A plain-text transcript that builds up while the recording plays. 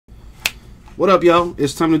What up, y'all?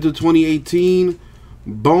 It's time to do 2018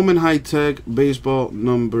 Bowman High Tech Baseball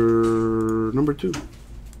number 2.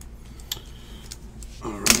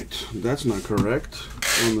 Alright, that's not correct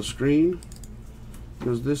on the screen,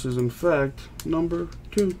 because this is in fact number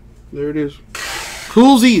 2. There it is.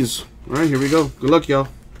 Coolsies! Alright, here we go. Good luck, y'all.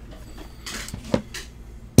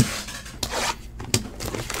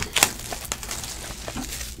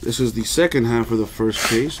 This is the second half of the first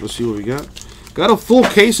case. Let's see what we got. Got a full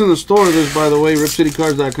case in the store of this, by the way,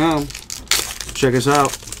 ripcitycards.com. Check us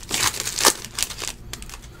out.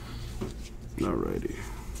 Alrighty.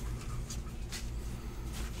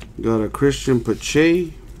 Got a Christian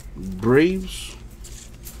Pache, Braves.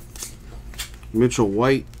 Mitchell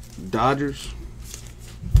White, Dodgers.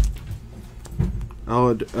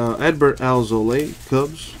 Edbert Alzolay,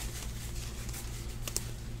 Cubs.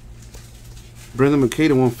 Brendan McKay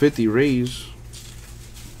to 150, Rays.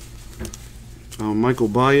 Michael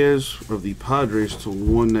Baez of the Padres to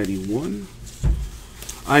 191.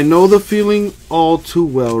 I know the feeling all too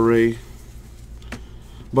well, Ray.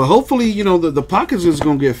 But hopefully, you know, the pockets is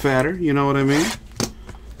going to get fatter. You know what I mean?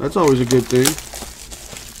 That's always a good thing.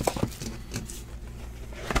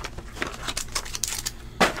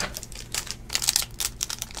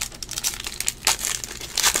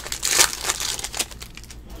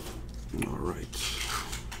 All right.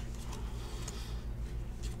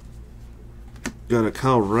 Got a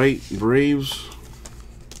Kyle Wright, Braves.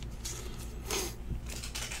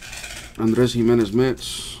 Andres Jimenez,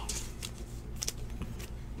 Mets.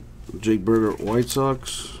 Jake Berger, White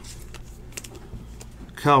Sox.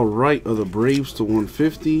 Kyle Wright of the Braves to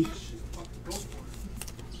 150.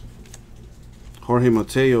 Jorge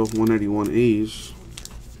Mateo, 181 A's.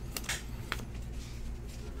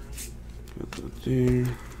 Got that there.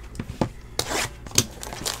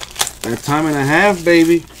 That time and a half,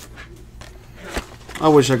 baby. I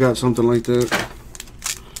wish I got something like that.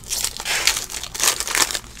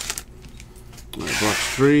 All right,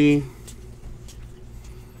 box 3.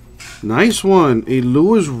 Nice one. A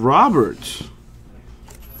Lewis Roberts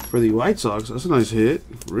for the White Sox. That's a nice hit.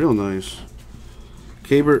 Real nice.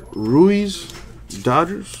 Keibert Ruiz,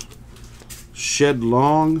 Dodgers. Shed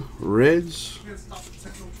Long, Reds.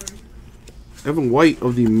 Evan White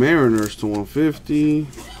of the Mariners to 150.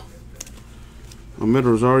 Ahmed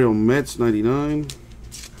Rosario, Mets, 99.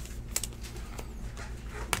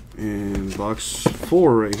 And box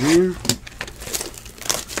 4 right here.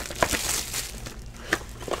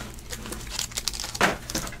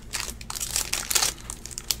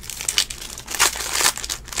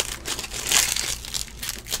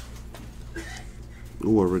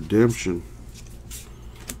 Ooh, a redemption.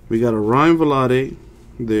 We got a Ryan Velarde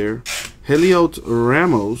there. Heliot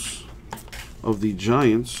Ramos of the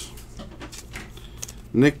Giants.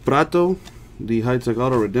 Nick Prato, the high-tech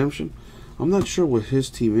auto redemption. I'm not sure what his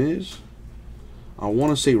team is. I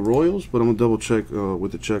want to say Royals, but I'm going to double check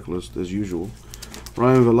with the checklist as usual.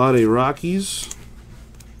 Ryan Velarde, Rockies.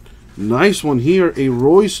 Nice one here. A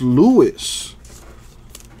Royce Lewis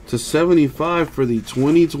to 75 for the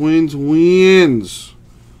 20 Twins.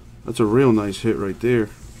 That's a real nice hit right there.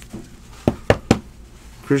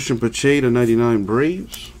 Christian Pache to 99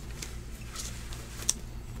 Braves.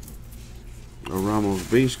 A Ramos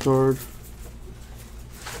base card.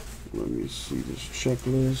 Let me see this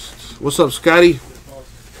checklist. What's up, Scotty?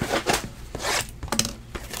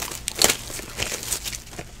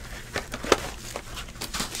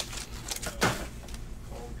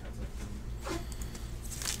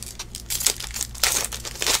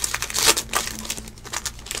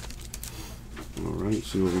 Alright,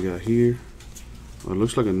 see what we got here. Oh, it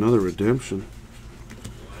looks like another redemption.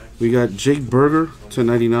 We got Jake Berger to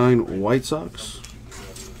 99 White Sox.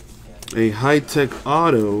 A high-tech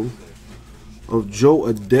auto of Joe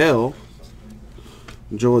Adele.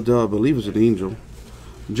 Joe Adele, I believe, is an Angel.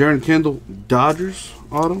 Jaron Kendall, Dodgers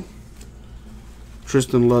auto.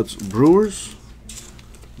 Tristan Lutz, Brewers.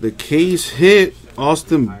 The case hit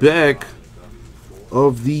Austin Beck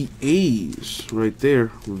of the A's right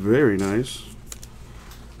there. Very nice.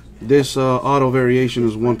 This auto variation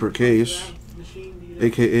is 1 per case,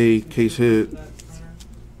 aka case hit.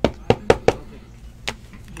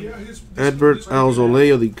 Edbert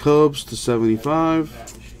Alzolay of the Cubs to 75.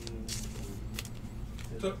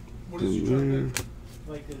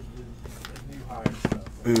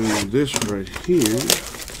 And this right here.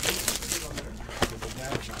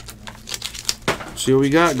 See what we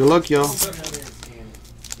got. Good luck, y'all.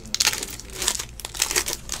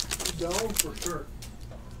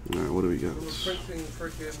 Alright, what do we got?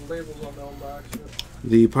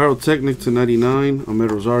 The Pyrotechnic to 99,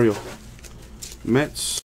 Ahmed Rosario.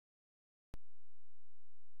 Mets.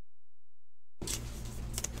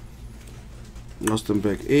 Austin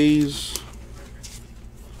Beck A's.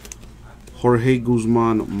 Jorge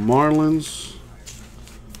Guzman Marlins.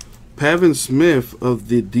 Pavin Smith of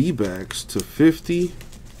the D-backs to 50.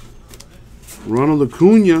 Ronald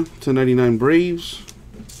Acuna to 99 Braves.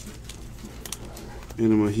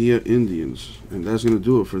 And the Mejia Indians. And that's going to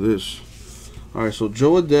do it for this. Alright, so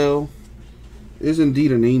Joe Adell is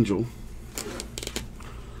indeed an Angel.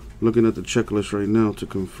 Looking at the checklist right now to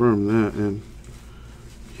confirm that. And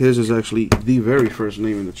his is actually the very first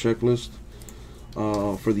name in the checklist.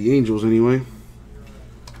 For the Angels anyway.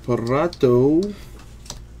 Parato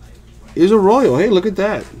is a Royal. Hey, look at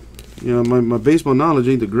that. You know, my baseball knowledge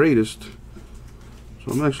ain't the greatest.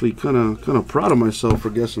 So I'm actually kind of proud of myself for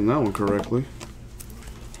guessing that one correctly.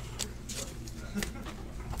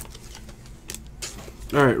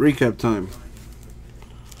 All right, recap time.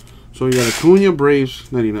 So you got Acuna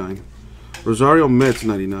Braves 99, Rosario Mets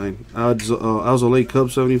 99, Alzolay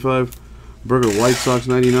Cubs 75, Burger White Sox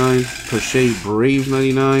 99, Pache Braves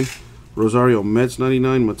 99, Rosario Mets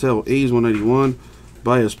 99, Mattel A's 191,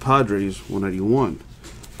 Baez Padres 191.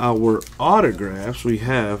 Our autographs, we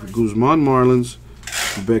have Guzman Marlins,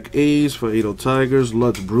 Beck A's, Faedo Tigers,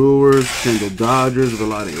 Lutz Brewers, Kendall Dodgers,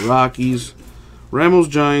 Velade Rockies, Ramos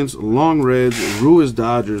Giants, Long Reds, Ruiz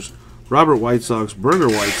Dodgers, Robert White Sox, Burger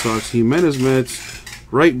White Sox, Jimenez Mets,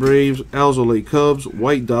 Wright Braves, Alzolay Cubs,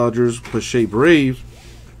 White Dodgers, Pache Braves.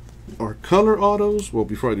 Our color autos, well,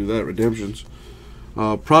 before I do that, redemptions.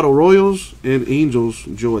 Prado Royals and Angels,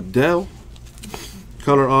 Joe Adell.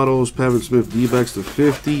 Color autos, Pavin Smith D-backs to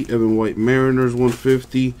 50, Evan White Mariners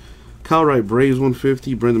 150, Kyle Wright Braves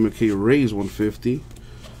 150, Brendan McKay Rays 150.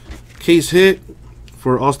 Case hit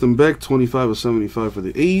for Austin Beck, 25 of 75 for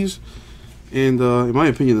the A's. And in my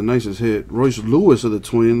opinion, the nicest hit, Royce Lewis of the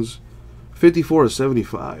Twins, 54 of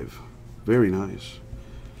 75. Very nice.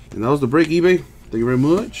 And that was the break, eBay. Thank you very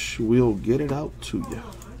much. We'll get it out to you.